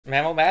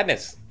Mammal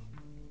Madness.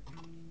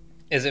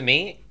 Is it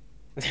me?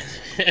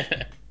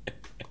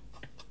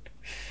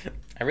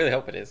 I really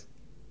hope it is.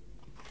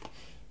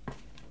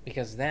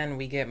 Because then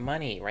we get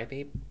money, right,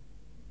 babe?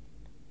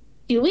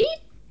 Do we?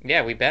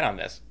 Yeah, we bet on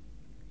this.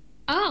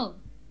 Oh.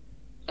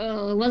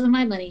 Oh, it wasn't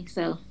my money,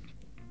 so.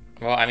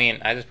 Well, I mean,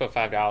 I just put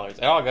 $5.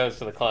 It all goes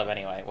to the club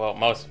anyway. Well,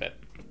 most of it.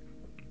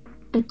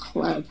 The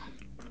club.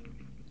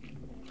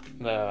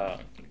 The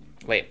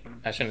wait,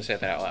 I shouldn't say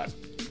that out loud.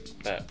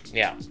 But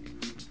yeah.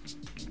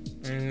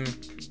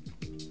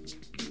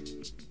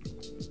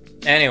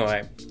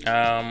 Anyway,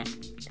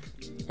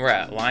 we're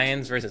at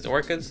lions versus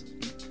orcas.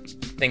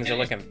 Things are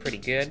looking pretty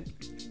good.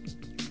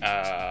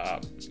 I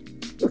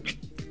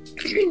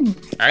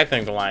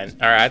think the lion,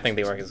 or I think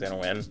the orca's gonna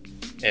win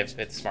if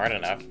it's smart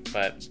enough.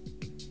 But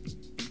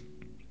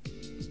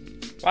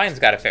lion's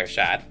got a fair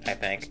shot, I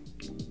think.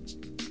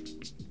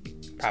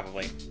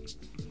 Probably.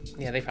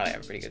 Yeah, they probably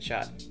have a pretty good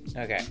shot.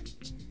 Okay.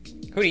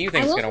 Who do you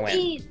think is gonna win?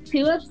 Be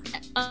too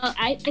upset.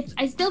 I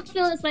still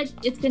feel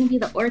it's gonna be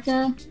the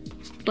orca,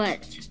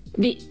 but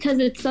because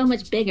it's so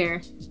much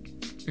bigger,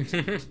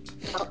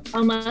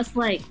 almost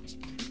like,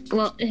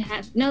 well, there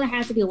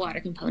has to be a water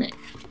component.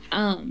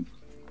 And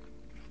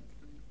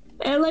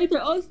like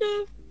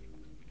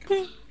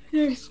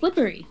they're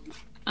slippery.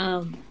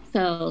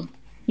 So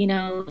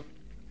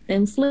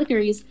them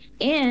slickeries,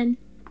 and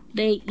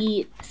they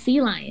eat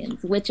sea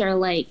lions, which are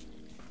like,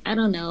 I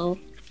don't know,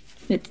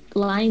 it's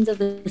lions of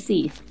the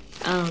sea.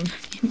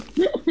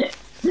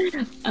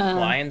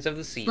 Lions of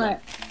the sea.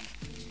 But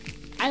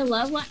I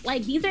love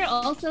like these are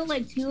also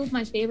like two of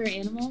my favorite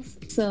animals.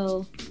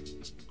 So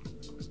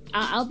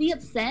I'll be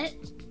upset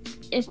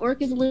if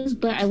orcas lose,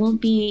 but I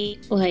won't be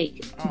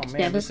like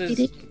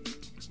devastated.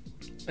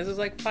 This is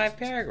like 5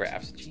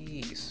 paragraphs.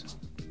 Jeez.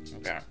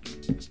 Okay.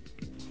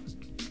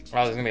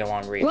 Well, there's gonna be a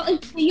long read. Well,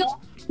 you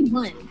only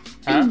won.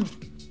 Huh?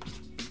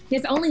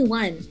 There's only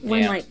one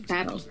like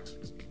battle.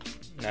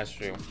 That's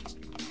true.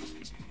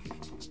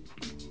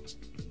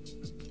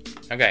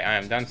 Okay, I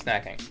am done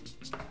snacking.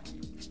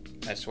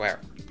 I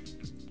swear.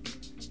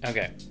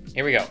 Okay,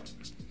 here we go.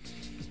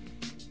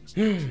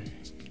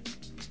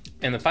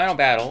 In the final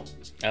battle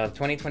of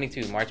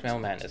 2022 March Mammal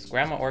Madness,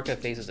 Grandma Orca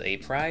faces a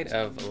pride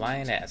of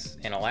lioness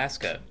in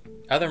Alaska.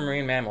 Other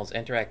marine mammals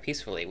interact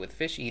peacefully with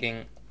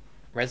fish-eating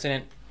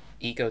resident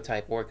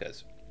eco-type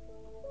orcas.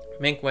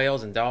 Minke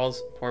whales and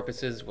Dall's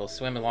porpoises will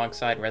swim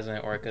alongside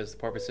resident orcas. The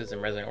porpoises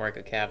and resident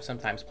orca calves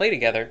sometimes play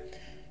together.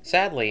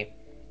 Sadly,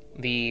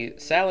 the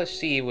Salish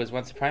Sea was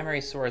once the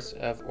primary source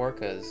of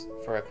orcas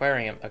for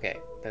aquarium. Okay,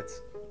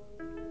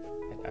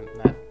 I'm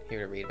not here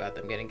to read about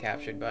them getting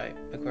captured by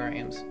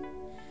aquariums.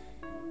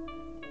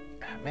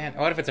 Man,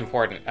 what if it's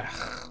important?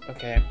 Ugh,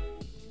 okay.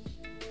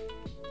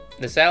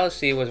 The Salish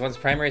Sea was once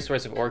the primary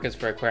source of orcas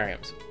for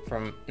aquariums.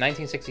 From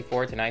 1964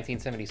 to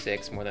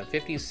 1976, more than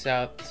 50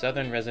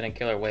 southern resident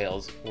killer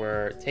whales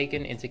were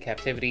taken into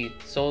captivity,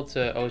 sold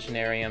to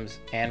oceanariums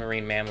and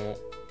marine mammal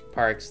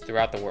parks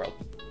throughout the world.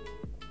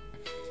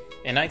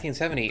 In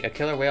 1970, a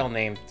killer whale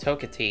named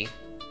Tokati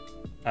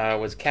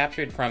was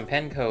captured from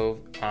Penn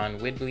Cove on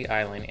Whidbey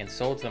Island and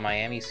sold to the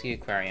Miami Sea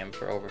Aquarium.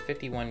 For over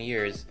 51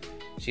 years,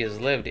 she has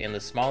lived in the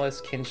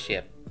smallest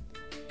kinship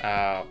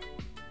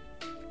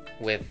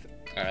with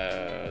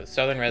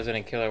southern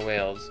resident killer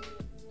whales,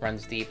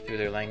 runs deep through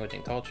their language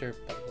and culture.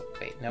 But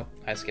wait, nope,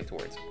 I skipped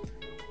words.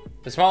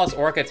 The smallest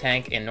orca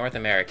tank in North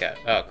America.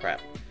 Oh,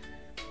 crap.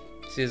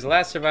 She is the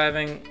last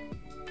surviving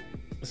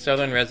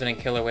southern resident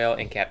killer whale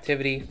in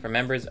captivity. For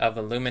members of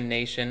the Lumen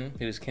Nation,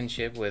 whose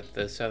kinship with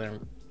the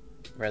southern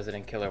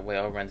resident killer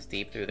whale runs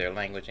deep through their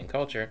language and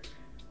culture,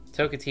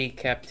 Tokati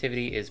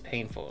captivity is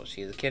painful.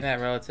 She is a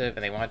kidnapped relative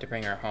and they want to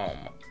bring her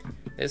home.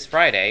 This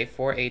Friday,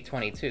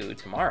 4/8/22,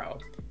 tomorrow,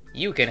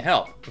 you can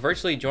help.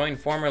 Virtually join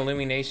former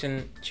Lumi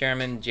Nation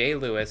Chairman Jay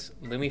Lewis,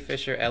 Lumi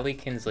Fisher Ellie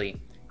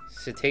Kinsley,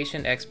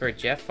 cetacean expert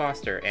Jeff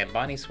Foster, and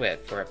Bonnie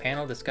Swift for a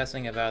panel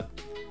discussing about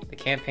the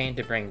campaign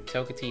to bring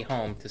Tokati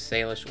home to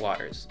Salish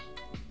waters.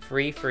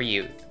 Free for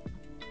youth.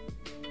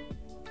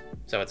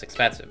 So it's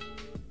expensive.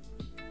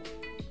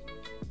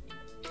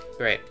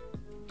 Great.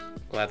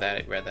 Glad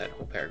that I read that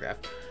whole paragraph.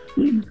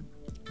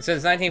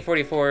 Since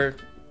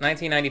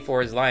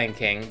 1994's Lion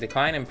King,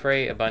 decline in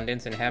prey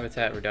abundance and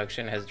habitat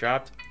reduction has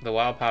dropped the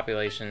wild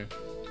population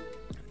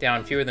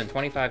down fewer than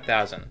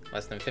 25,000,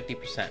 less than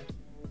 50%.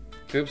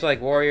 Groups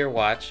like Warrior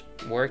Watch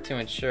work to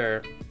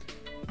ensure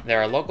there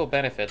are local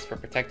benefits for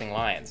protecting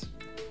lions.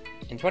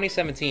 In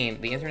 2017,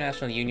 the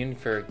International Union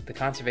for the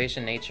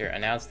Conservation of Nature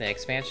announced an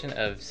expansion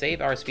of Save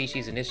Our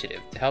Species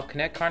initiative to help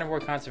connect carnivore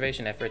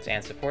conservation efforts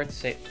and support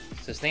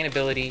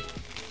sustainability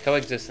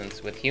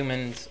coexistence with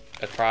humans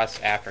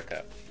across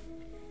Africa.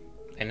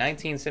 In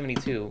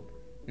 1972,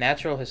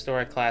 natural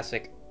historic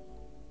classic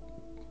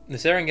The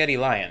Serengeti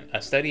Lion,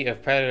 a study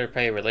of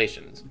predator-prey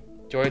relations,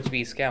 George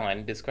B.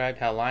 Scallon described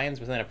how lions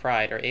within a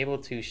pride are able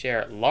to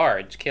share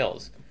large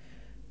kills,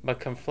 but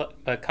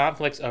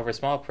conflicts over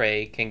small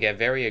prey can get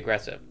very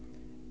aggressive.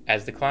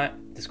 As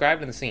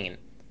described in the scene,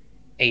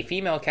 A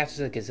female catches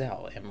a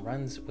gazelle and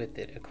runs with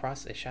it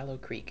across a shallow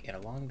creek and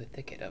along the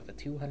thicket of a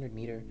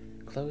 200-meter,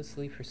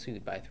 closely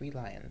pursued by 3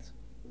 lions.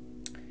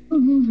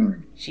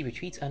 She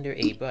retreats under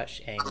a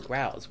bush and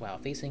growls while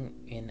facing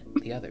in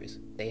the others.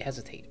 They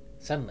hesitate.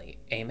 Suddenly,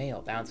 a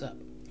male bounds up,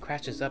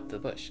 crashes up the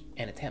bush,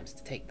 and attempts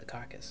to take the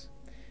carcass.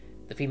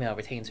 The female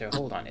retains her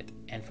hold on it,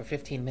 and for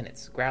 15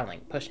 minutes,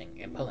 growling,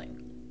 pushing, and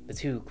pulling, the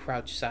two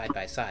crouch side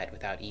by side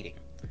without eating.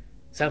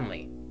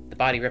 Suddenly, the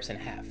body rips in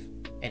half,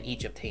 and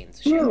each obtains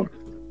a share.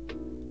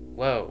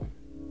 Whoa.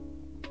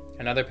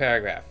 Another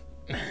paragraph.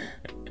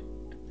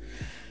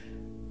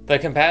 The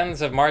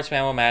combatants of March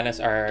Mammal Madness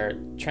are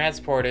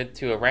transported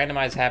to a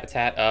randomized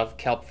habitat of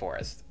kelp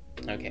forest.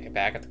 Okay,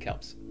 back at the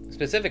kelps.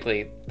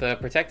 Specifically, the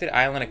Protected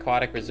Island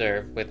Aquatic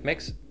Reserve with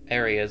mixed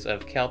areas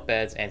of kelp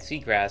beds and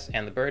seagrass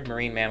and the bird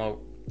marine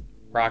mammal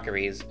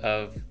rockeries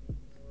of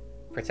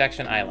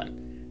Protection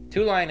Island.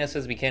 2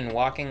 lionesses begin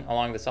walking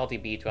along the salty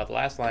beach while the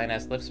last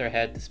lioness lifts her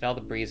head to smell the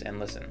breeze and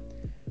listen.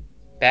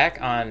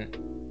 Back on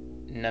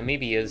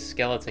Namibia's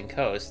Skeleton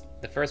Coast,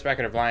 the first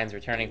record of lions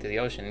returning to the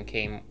ocean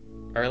came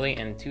early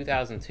in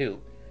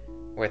 2002,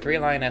 where 3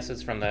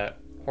 lionesses from the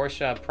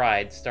Horseshoe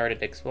Pride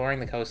started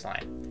exploring the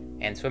coastline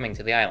and swimming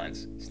to the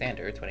islands.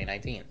 Standard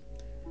 2019.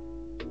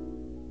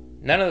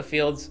 None of the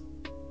felines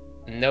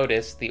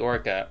noticed the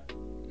orca,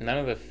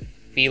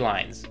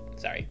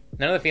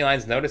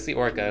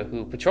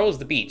 who patrols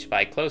the beach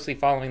by closely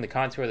following the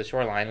contour of the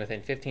shoreline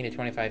within 15 to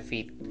 25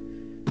 feet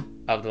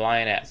of the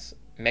lioness.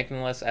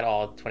 McNellis et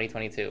al.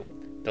 2022.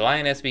 The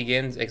lioness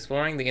begins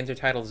exploring the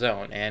intertidal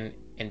zone and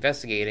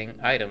investigating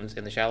items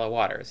in the shallow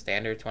water.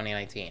 Standard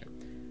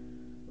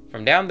 2019.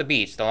 From down the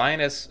beach, the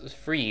lioness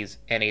frees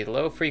and a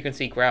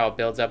low-frequency growl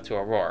builds up to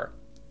a roar.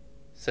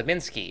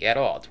 Sabinski et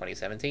al.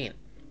 2017.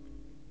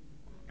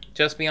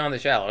 Just beyond the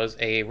shallows,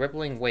 a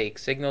rippling wake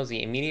signals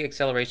the immediate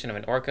acceleration of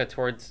an orca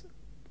towards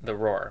the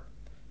roar.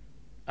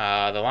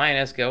 The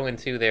lioness go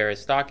into their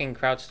stalking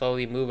crouch,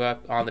 slowly move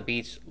up on the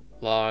beach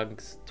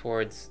logs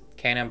towards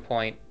Cannon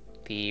Point,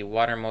 the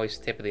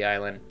water-moist tip of the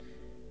island,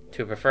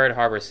 to a preferred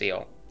harbor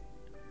seal.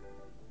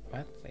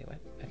 What? Wait, what?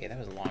 Okay, that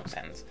was a long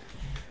sentence.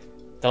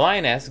 The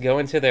lioness go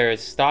into their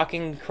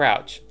stalking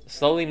crouch,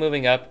 slowly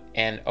moving up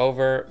and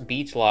over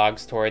beach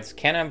logs towards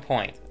Cannon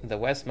Point, the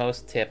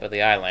westmost tip of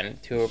the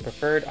island, to a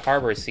preferred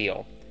harbor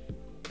seal.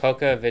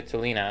 Poca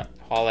Vitulina,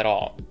 Hall et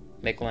al.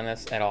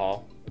 McLinnis et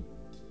al.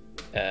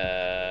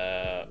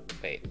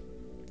 Wait.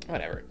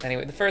 Whatever.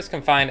 Anyway, the first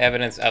confined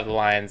evidence of the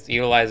lions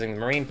utilizing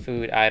marine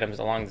food items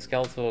along the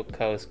skeletal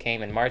coast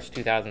came in March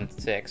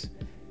 2006,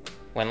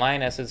 when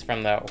lionesses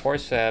from the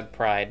Horseshoe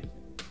Pride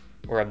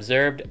were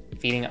observed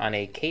feeding on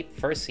a Cape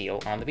fur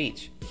seal on the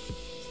beach.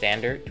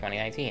 Standard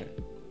 2019.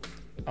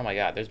 Oh my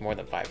god, there's more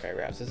than 5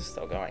 paragraphs. This is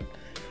still going.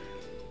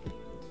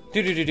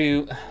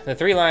 The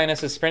 3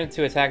 lionesses sprinted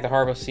to attack the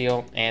harbor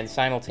seal, and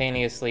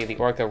simultaneously the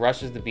orca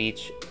rushes the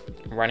beach,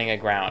 running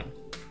aground.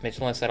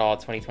 Mitchellis et al.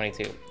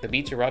 2022. The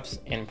beach erupts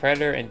in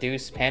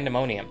predator-induced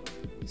pandemonium.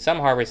 Some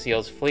harbor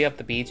seals flee up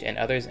the beach and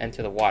others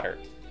enter the water.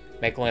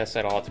 Mitchellis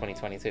et al.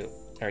 2022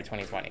 or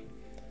 2020.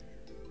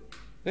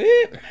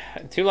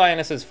 2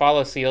 lionesses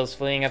follow seals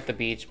fleeing up the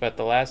beach, but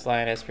the last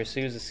lioness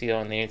pursues the seal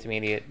in the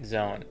intermediate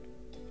zone.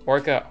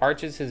 Orca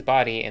arches his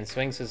body and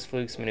swings his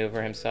flukes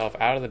maneuver himself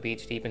out of the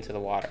beach deep into the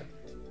water.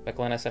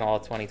 McLinnis et al.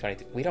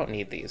 2022. We don't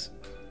need these.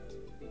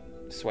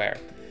 Swear.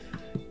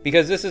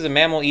 Because this is a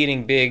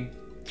mammal-eating big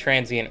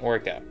transient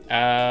orca.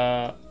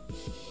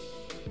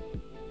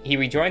 He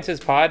rejoins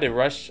his pod to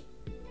rush.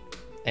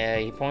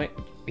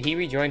 He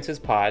rejoins his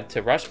pod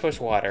to rush push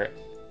water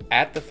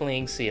at the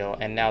fleeing seal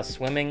and now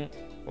swimming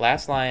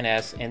last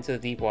lioness into the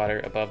deep water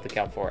above the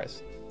kelp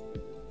forest.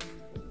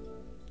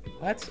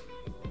 What?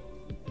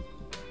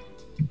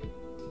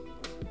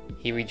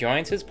 He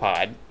rejoins his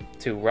pod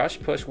to rush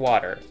push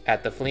water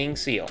at the fleeing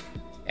seal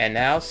and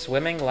now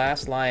swimming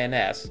last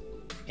lioness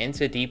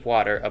into deep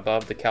water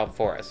above the kelp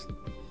forest.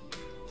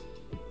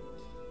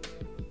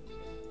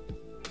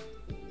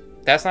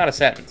 That's not a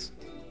sentence.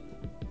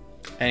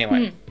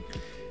 Anyway.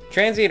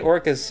 Transient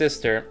orca's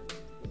sister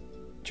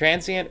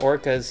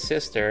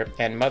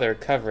and mother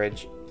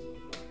converge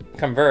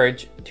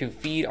to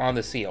feed on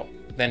the seal,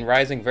 then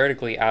rising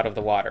vertically out of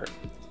the water,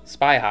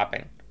 spy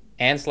hopping,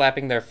 and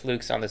slapping their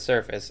flukes on the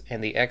surface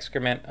in the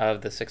excrement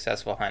of the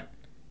successful hunt.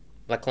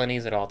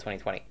 Laclinis et al.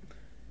 2020.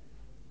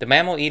 The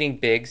mammal-eating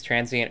Biggs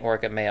transient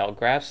orca male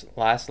grabs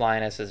last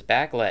lioness's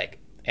back leg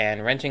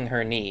and, wrenching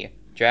her knee,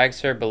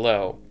 drags her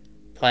below,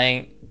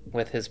 playing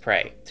with his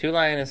prey. 2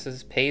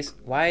 lionesses pace.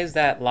 Why is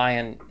that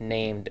lion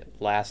named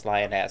last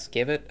lioness?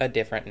 Give it a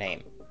different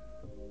name.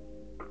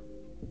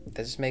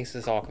 This just makes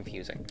this all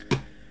confusing.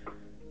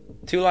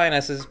 2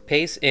 lionesses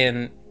pace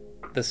in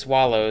the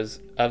swallows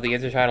of the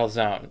intertidal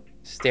zone,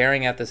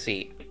 staring at the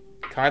sea.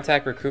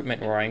 Contact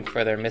recruitment roaring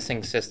for their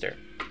missing sister.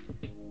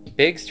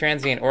 Biggs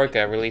transient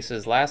orca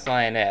releases last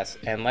lioness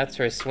and lets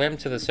her swim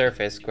to the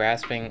surface,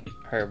 gasping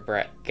her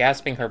breath.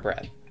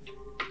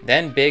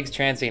 Then Biggs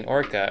transient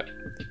orca,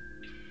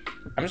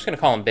 I'm just going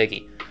to call him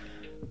Biggie.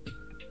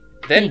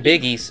 Then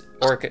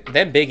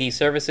Biggie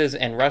surfaces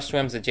and rush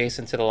swims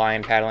adjacent to the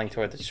lion, paddling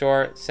toward the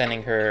shore,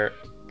 sending her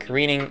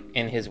careening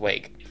in his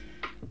wake.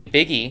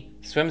 Biggie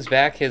swims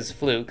back his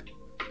fluke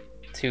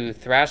to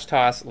thrash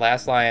toss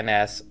last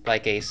lioness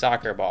like a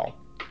soccer ball.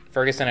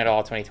 Ferguson et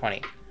al.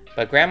 2020.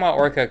 But Grandma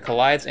Orca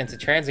collides into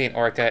transient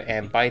orca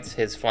and bites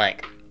his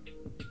flank.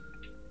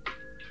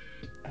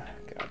 Oh,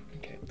 God.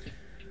 Okay.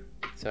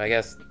 So I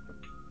guess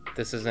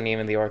this isn't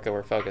even the orca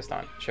we're focused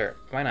on. Sure,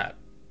 why not?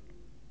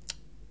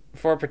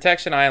 For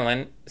Protection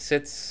Island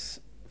sits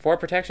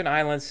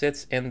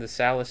in the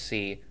Salus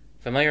Sea,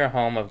 familiar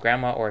home of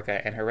Grandma Orca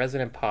and her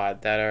resident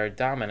pod that are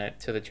dominant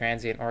to the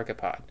transient orca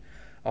pod.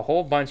 A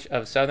whole bunch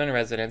of southern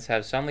residents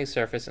have suddenly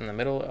surfaced in the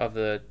middle of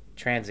the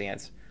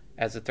transients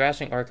as the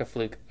thrashing orca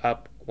fluke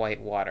up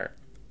white water.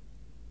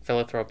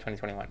 Philanthrope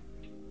 2021.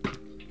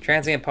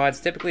 Transient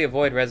pods typically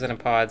avoid resident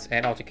pods,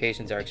 and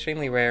altercations are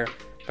extremely rare,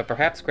 but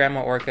perhaps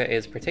Grandma Orca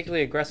is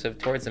particularly aggressive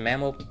towards the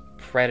mammal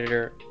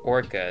predator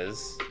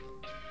orcas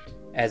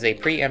as a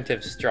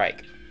preemptive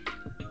strike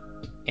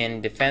in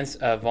defense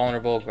of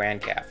vulnerable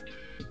grand calf.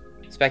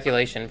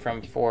 Speculation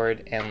from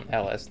Ford and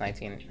Ellis,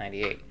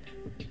 1998.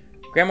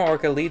 Grandma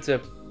Orca leads a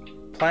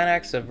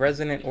planax of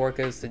resident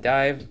orcas to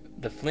dive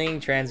the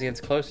fleeing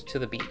transients closer to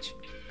the beach.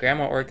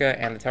 Grandma Orca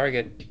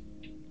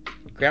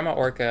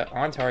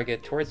on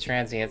target towards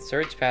transients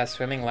surge past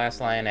swimming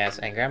last lioness,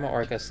 and Grandma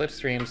Orca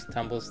slipstreams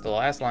tumbles the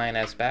last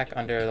lioness back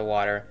under the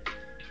water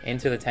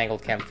into the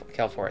tangled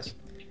kelp forest.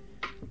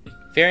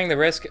 Fearing the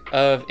risk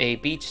of a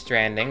beach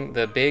stranding,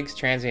 the big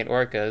transient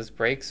orcas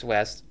breaks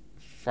west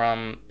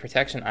from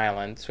Protection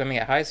Island, swimming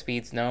at high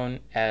speeds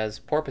known as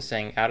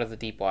porpoising out to the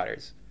deep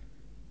waters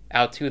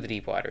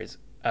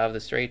of the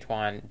Strait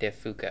de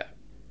Fuca.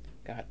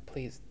 God,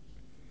 please.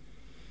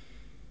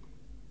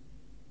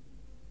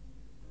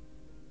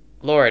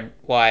 Lord,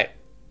 why?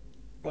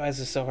 Why is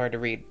this so hard to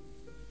read?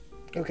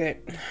 Okay.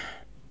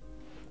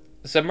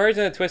 Submerged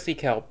in a twisty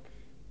kelp,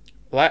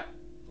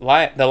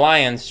 the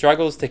lion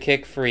struggles to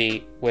kick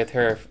free with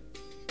her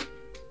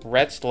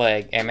wretched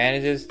leg and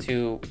manages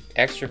to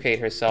extricate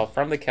herself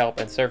from the kelp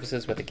and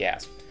surfaces with a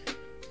gasp.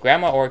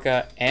 Grandma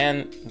Orca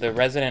and the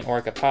resident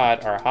orca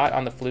pod are hot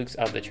on the flukes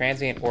of the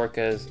transient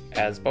orcas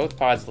as both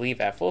pods leave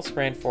at full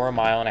sprint for a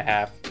mile and a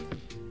half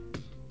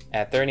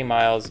at 30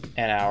 miles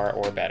an hour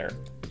or better,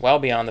 well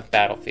beyond the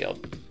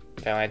battlefield.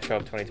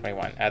 Philanthrope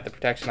 2021. At the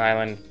Protection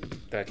Island,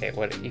 okay,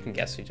 what you can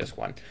guess who just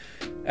won.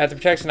 At the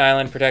Protection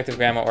Island, protective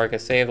Grandma Orca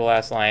saved the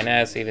last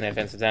lioness, even if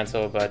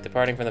incidental, but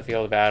departing from the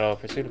field of battle,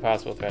 pursued a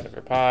possible threat of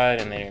her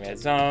pod in the intermediate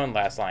zone.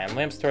 Last lion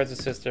limps towards the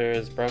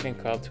sisters, broken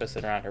kelp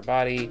twisted around her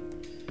body.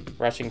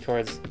 Rushing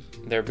towards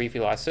their briefly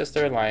lost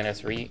sister,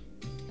 lioness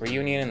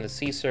reunion in the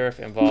sea surf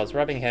involves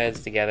rubbing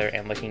heads together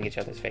and licking each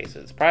other's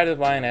faces. Pride of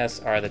the Lioness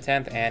are the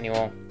 10th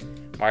annual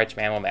March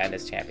Mammal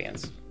Madness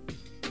champions.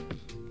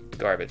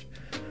 Garbage.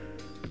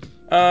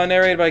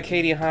 Narrated by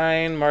Katie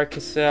Hine, Mark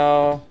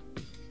Cassell,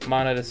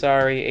 Mana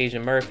Dasari, Asia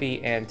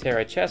Murphy, and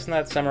Tara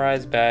Chestnut.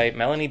 Summarized by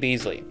Melanie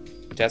Beasley.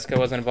 Jessica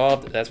wasn't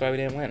involved, that's why we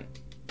didn't win.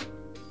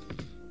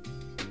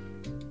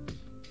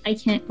 I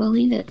can't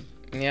believe it.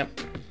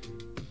 Yep.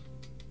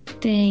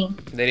 Dang.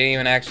 They didn't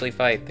even actually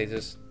fight, they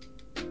just...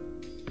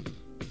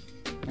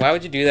 Why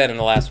would you do that in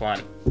the last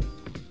one?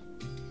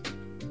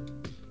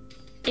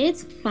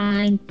 It's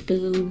fine,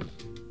 boo.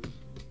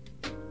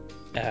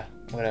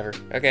 Whatever.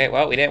 Okay,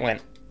 well, we didn't win.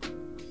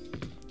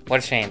 What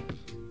a shame.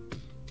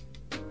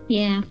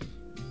 Yeah.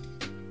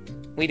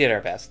 We did our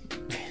best.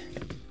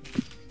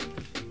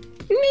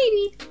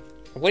 Maybe.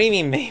 What do you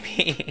mean,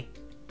 maybe?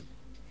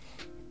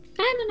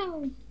 I don't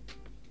know.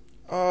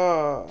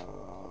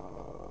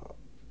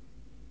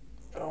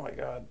 Oh my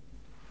god.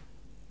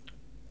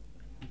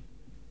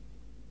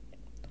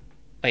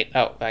 Wait,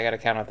 oh, I gotta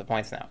count out the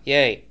points now.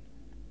 Yay.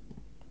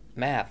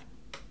 Math.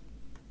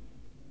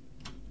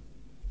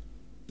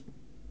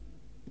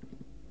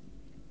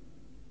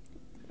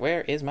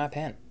 Where is my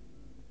pen?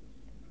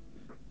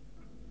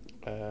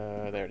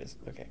 There it is.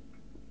 Okay.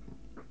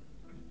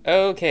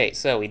 Okay,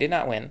 so we did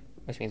not win,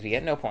 which means we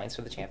get no points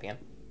for the champion.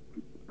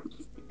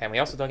 And we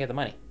also don't get the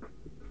money.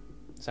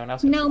 Someone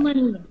else gets No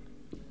money.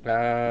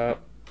 But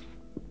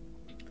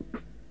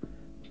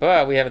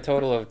we have a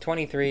total of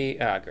 23.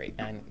 Oh, great.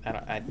 I'm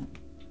not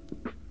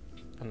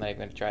even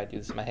going to try to do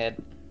this in my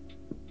head.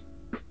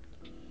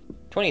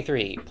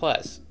 23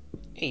 plus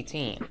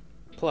 18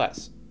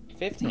 plus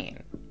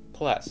 15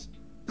 plus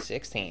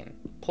 16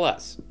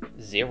 plus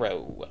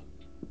 0.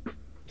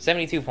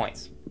 72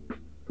 points.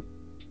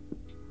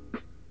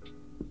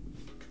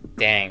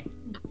 Dang.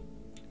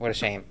 What a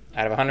shame.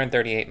 Out of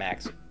 138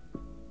 max.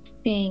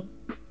 Dang.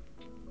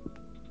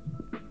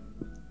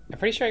 I'm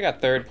pretty sure I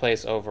got third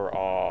place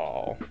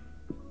overall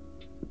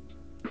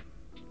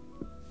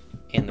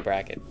in the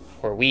bracket.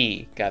 Or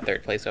we got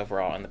third place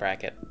overall in the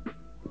bracket.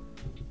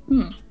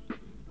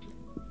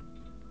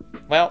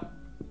 Well,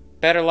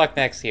 better luck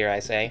next year, I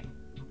say.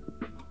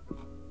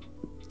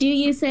 Do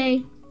you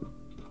say?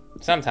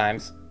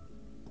 Sometimes.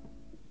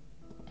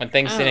 When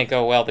things didn't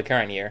go well the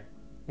current year.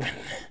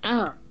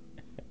 Oh.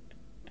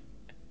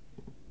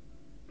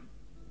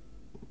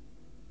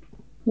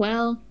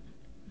 Well,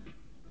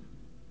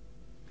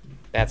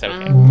 That's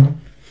okay.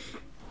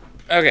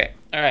 Okay.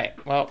 All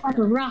right. Well, that's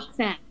a rock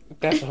fact.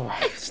 that's all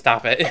right.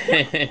 Stop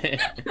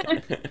it.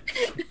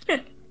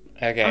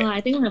 Okay. I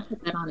think I'm gonna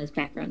put that on as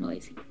background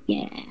noise.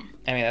 Yeah.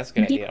 I mean, that's a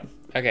good idea.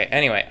 Okay.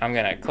 Anyway, I'm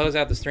gonna close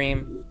out the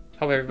stream.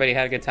 Hope everybody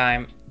had a good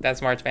time.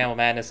 That's March Mammal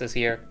Madness this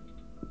year.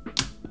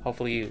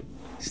 Hopefully you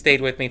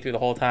stayed with me through the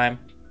whole time.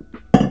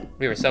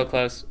 We were so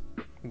close.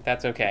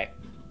 That's okay.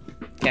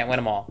 Can't win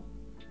them all.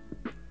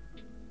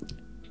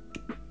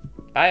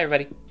 Bye,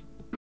 everybody.